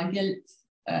يعني مثل ما قلت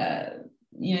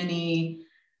يعني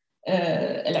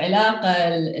العلاقة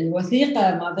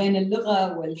الوثيقة ما بين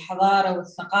اللغة والحضارة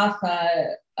والثقافة.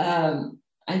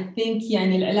 I think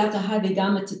يعني العلاقة هذه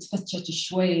قامت تتفتت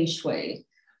شوي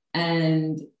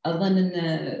and أظن أن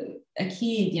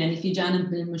أكيد يعني في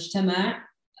جانب من المجتمع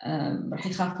راح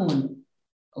يخافون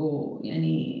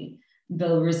ويعني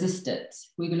they'll resist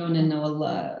it ويقولون إنه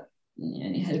والله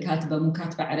يعني هالكاتبة مو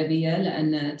كاتبة عربية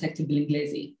لأن تكتب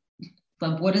بالإنجليزي.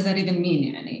 طب what does that even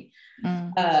mean يعني؟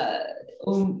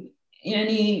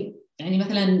 يعني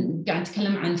مثلا قاعد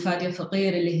نتكلم عن فادية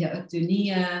فقير اللي هي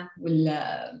أردنية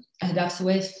ولا أهداف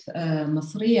سويف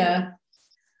مصرية.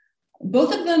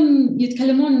 both of them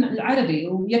يتكلمون العربي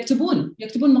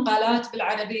ويكتبون مقالات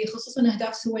بالعربي، خصوصا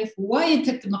أهداف سويف وايد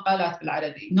تكتب مقالات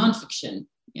بالعربي non-fiction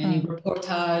يعني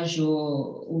reportage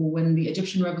when the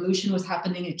Egyptian revolution was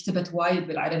happening كتبت وايد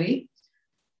بالعربي،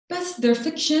 بس their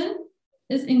fiction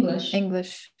is English.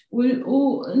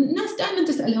 والناس دائما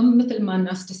تسألهم مثل ما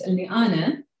الناس تسألني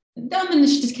أنا دائما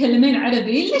إنش تتكلمين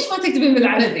عربي ليش ما تكتبين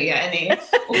بالعربي يعني،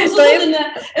 وخصوصا طيب. إن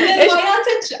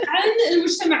رواياتك عن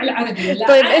المجتمع العربي.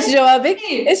 طيب إيش جوابك؟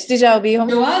 إيش تجاوبيهم؟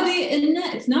 جوابي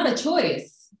إنه it's not a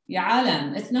choice يا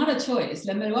عالم، it's not a choice.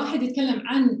 لما الواحد يتكلم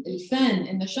عن الفن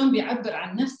إنه شلون بيعبر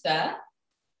عن نفسه،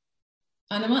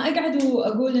 أنا ما أقعد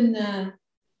وأقول إنه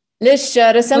ليش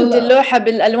رسمت اللوحة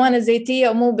بالألوان الزيتية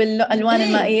ومو بالألوان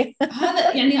المائية؟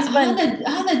 هذا يعني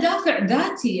هذا دافع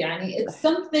ذاتي يعني it's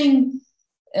something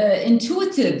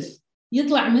intuitive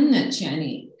يطلع منك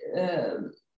يعني.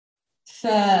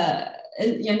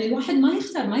 يعني الواحد ما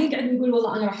يختار، ما يقعد يقول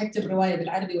والله أنا راح أكتب رواية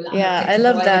بالعربي ولا أنا راح أكتب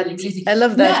رواية بالإنجليزي. I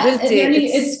love that. قلتي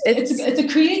يعني it's a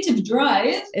creative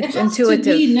drive. It's it has intuitive.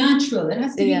 to be natural. It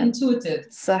has to be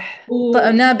intuitive. صح.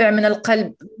 نابع من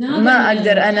القلب. ما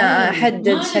أقدر أنا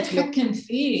أحدد شكله. ما نتحكم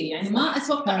فيه يعني. ما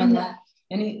أتوقع إنه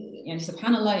يعني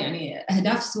سبحان الله يعني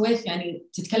أهداف سويف يعني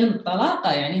تتكلم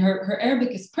بطلاقة يعني her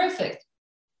Arabic is perfect.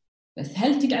 بس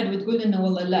هل تقعد وتقول إنه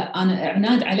والله لا أنا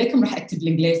إعناد عليكم راح أكتب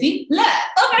الإنجليزي؟ لا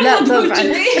طبعاً لا ما تقول طبعاً.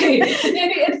 كذي.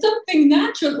 يعني it's something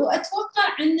natural. وأتوقع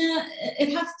إنه it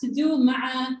has to do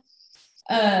مع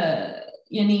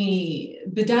يعني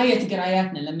بداية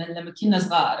قراياتنا لما كنا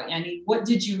صغار. يعني what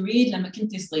did you read لما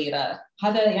كنتي صغيرة؟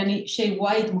 هذا يعني شيء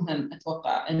وايد مهم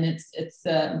أتوقع. and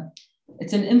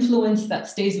it's an influence that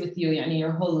stays with you يعني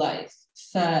your whole life.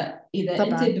 فإذا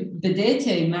طبعاً. أنت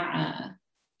بديتي مع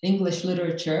English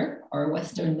literature or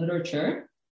Western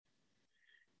literature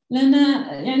لأن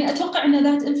يعني أتوقع أن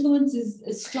that influence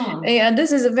is strong. Yeah,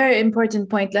 this is a very important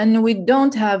point لأنه we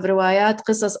don't have روايات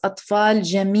قصص أطفال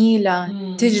جميلة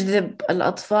تجذب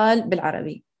الأطفال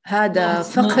بالعربي. هذا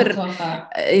فقر. ما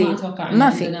أتوقع ما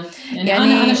في. يعني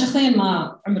أنا شخصياً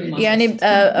ما عمري ما يعني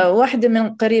واحدة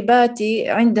من قريباتي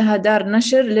عندها دار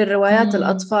نشر للروايات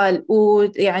الأطفال،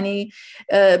 ويعني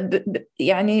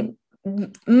يعني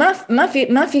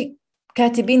ما في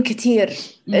كاتبين كتير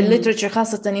الليتراتشر،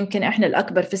 خاصة يمكن إحنا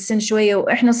الأكبر في السن شوية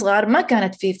وإحنا صغار ما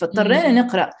كانت فيه، فاضطرينا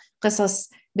نقرأ قصص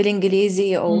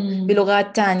بالإنجليزي أو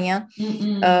بلغات تانية.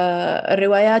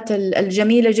 الروايات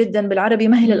الجميلة جدا بالعربي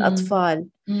ما هي للأطفال.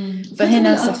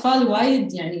 فهنا الأطفال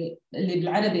وايد يعني اللي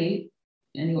بالعربي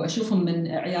يعني وأشوفهم من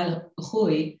عيال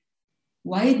أخوي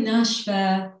وايد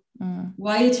ناشفة،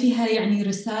 وايد فيها يعني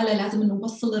رسالة لازم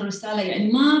نوصل الرسالة.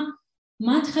 يعني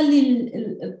ما تخلي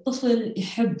الطفل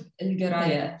يحب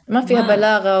القراية. ما فيها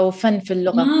بلاغة وفن في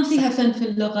اللغة. ما فيها فن في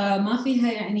اللغة، ما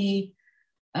فيها يعني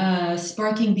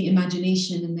sparking the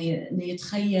imagination إنه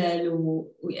يتخيل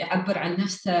ويعبر عن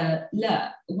نفسه.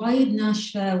 لا، وايد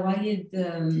ناشفة، وايد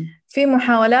في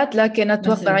محاولات، لكن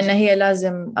أتوقع أن هي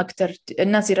لازم أكتر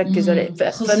الناس يركزوا عليه.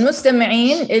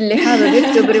 فالمستمعين اللي حابب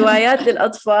يكتب روايات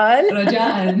للأطفال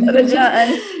رجاء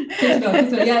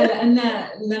كتبة لأن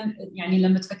يعني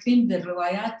لما تفكرين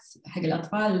بالروايات حق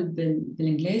الأطفال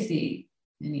بالإنجليزي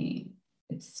يعني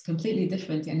it's completely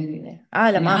different. يعني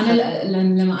عالم آخر.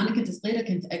 لما أنا كنت صغيرة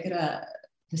كنت أقرأ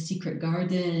The Secret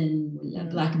Garden ولا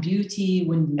Black Beauty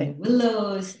ولا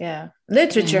Willows.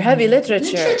 literature, heavy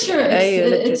literature.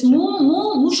 It's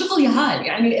مو شغل يهال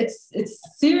يعني it's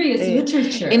serious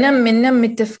literature. ينمي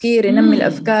التفكير، ينمي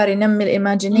الأفكار، ينمي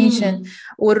الإيماجينيشن.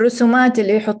 والرسومات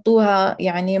اللي يحطوها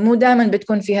يعني مو دائما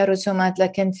بتكون فيها رسومات،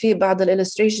 لكن في بعض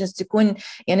الإلستريشنز تكون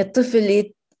يعني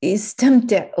الطفل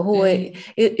يستمتع وهو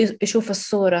يشوف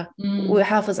الصورة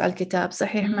ويحافظ على الكتاب.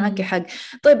 صحيح، معك حق.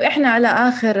 طيب إحنا على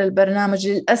آخر البرنامج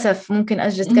للأسف، ممكن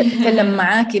أجلس أتكلم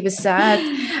معاكي بالساعات.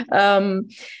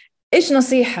 إيش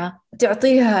نصيحة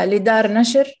تعطيها لدار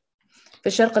نشر في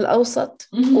الشرق الأوسط،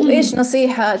 وإيش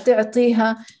نصيحة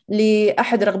تعطيها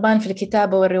لأحد رغبان في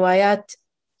الكتابة والروايات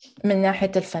من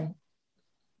ناحية الفن؟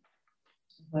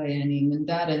 يعني من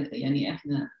دار يعني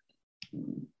إحنا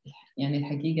يعني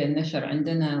الحقيقة النشر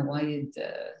عندنا وايد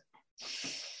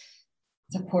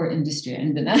support industry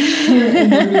عندنا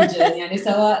يعني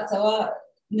سواء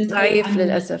ضعيف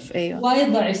للأسف. أيوة،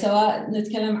 وايد ضعيف. سواء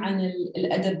نتكلم عن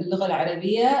الأدب باللغة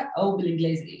العربية أو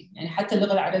بالإنجليزي. يعني حتى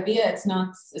اللغة العربية it's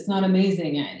not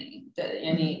amazing.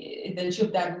 يعني إذا نشوف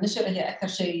دار النشر هي أكثر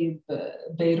شيء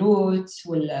ببيروت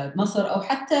ولا بمصر أو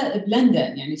حتى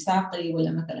بلندن، يعني ساقي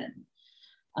ولا مثلا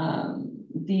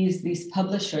these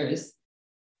publishers.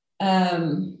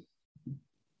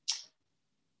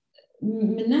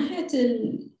 من ناحية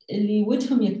اللي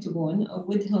ودهم يكتبون أو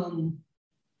ودهم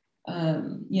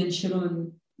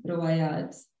ينشرون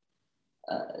روايات،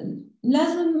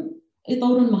 لازم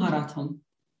يطورون مهاراتهم.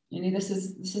 يعني this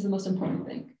is the most important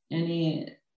thing. يعني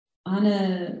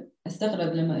أنا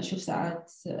أستغرب لما أشوف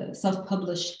ساعات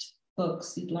self-published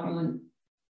books يطلعون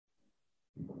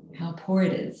how poor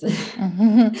it is.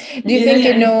 Do you think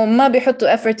إنه ما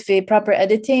بيحطوا effort في proper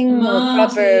editing ما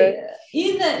proper؟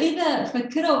 إذا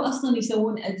فكروا أصلاً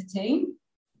يسوون editing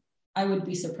I would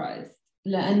be surprised.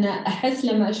 لأن أحس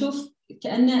لما أشوف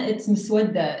كأنه it's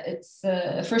مسودة، it's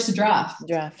first draft.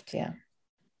 Yeah.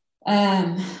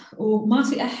 وما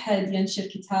في أحد ينشر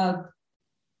كتاب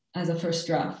as a first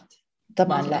draft.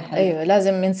 طبعاً لا. أيوة،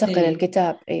 لازم ينسقل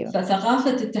الكتاب. أيوة.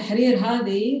 فثقافة التحرير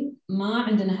هذه ما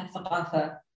عندنا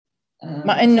هالثقافة.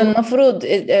 مع إنه المفروض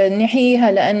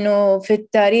نحييها، لأنه في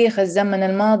التاريخ الزمن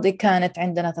الماضي كانت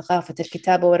عندنا ثقافة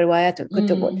الكتابة والروايات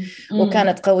والكتب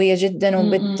وكانت قوية جدا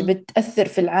وبتأثر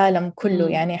في العالم كله.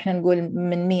 يعني إحنا نقول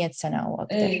من 100 سنة أو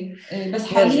أكثر. بس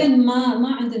حاليا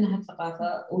ما عندنا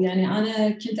هالثقافة. ويعني أنا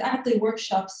كنت أعطي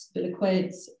workshops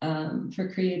بالكويت for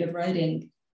creative writing،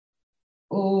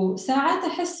 وساعات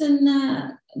أحس إن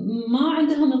ما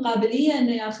عندهم القابلية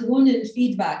إنه يأخذون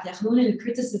الفيدباك، يأخذون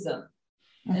الكريتيسيزم،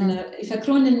 إنه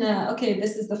يفكرون إنه okay this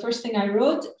is the first thing I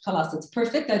wrote خلاص it's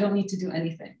perfect I don't need to do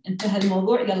anything، انتهى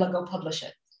الموضوع يلا go publish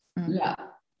it. لا،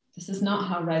 this is not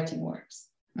how writing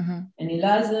works. يعني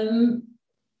لازم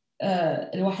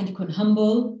الواحد يكون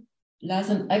humble،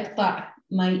 لازم أقطع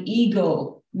my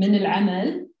ego من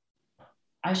العمل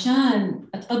عشان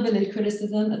أتقبل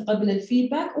الكريتيسيزم، أتقبل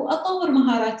الفيدباك وأطور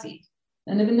مهاراتي،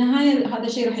 لأن بالنهاية هذا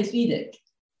شيء راح يفيدك.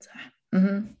 صح.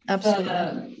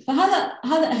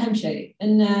 فهذا أهم شيء،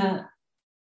 إن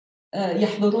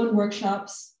يحضرون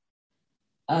workshops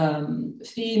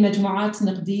في مجموعات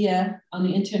نقدية on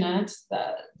the internet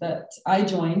that I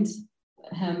joined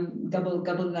هم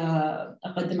قبل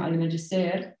أقدم على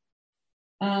الماجستير،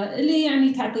 اللي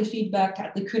يعني تعطي feedback،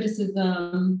 تعطي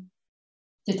criticism،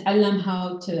 تتعلم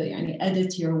how to يعني edit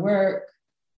your work.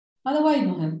 هذا وايد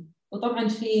مهم. وطبعاً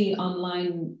في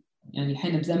online، يعني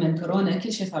الحين بزمن كورونا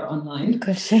كل شيء صار online.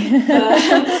 كل شيء.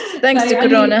 Thanks to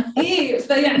كورونا.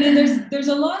 فيعني there's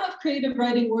a lot of creative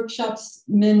writing workshops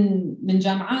من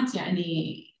جامعات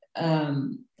يعني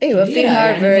أيوة، في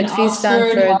هارفارد، في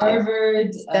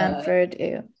ستانفورد.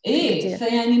 أيوة.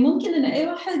 فيعني ممكن إن أي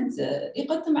واحد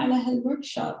يقدم على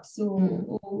هالworkshops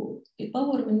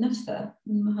ويطور من نفسه،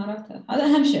 من مهاراته. هذا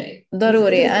أهم شيء.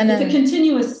 ضروري. أنا it's a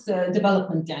continuous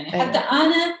development يعني. حتى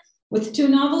أنا with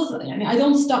 2 novels يعني I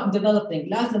don't stop developing.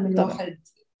 لازم الواحد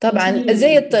طبعا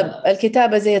زي الطب،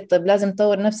 الكتابة زي الطب، لازم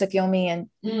تطور نفسك يوميا،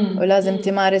 ولازم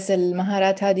تمارس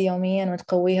المهارات هذه يوميا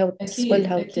وتقويها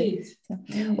وتصقلها. أكيد.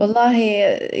 والله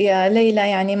يا ليلى،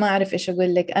 يعني ما أعرف إيش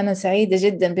أقول لك. أنا سعيدة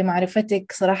جدا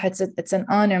بمعرفتك صراحة. it's an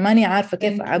honor، ماني عارفة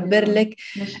كيف أعبر لك.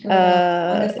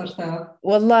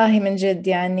 والله من جد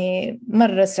يعني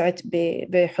مرة سعدت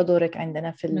بحضورك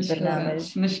عندنا في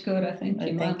البرنامج. مشكورة. thank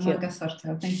you. ما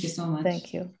قصرتها. thank you so much.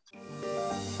 thank you.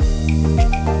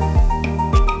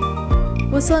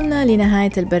 وصلنا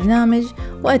لنهاية البرنامج،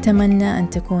 وأتمنى أن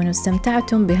تكونوا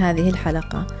استمتعتم بهذه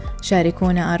الحلقة.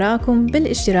 شاركونا آراءكم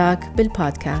بالاشتراك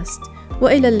بالبودكاست،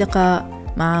 وإلى اللقاء.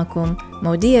 معكم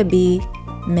مودية بي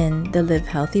من The Live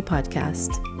Healthy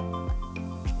Podcast.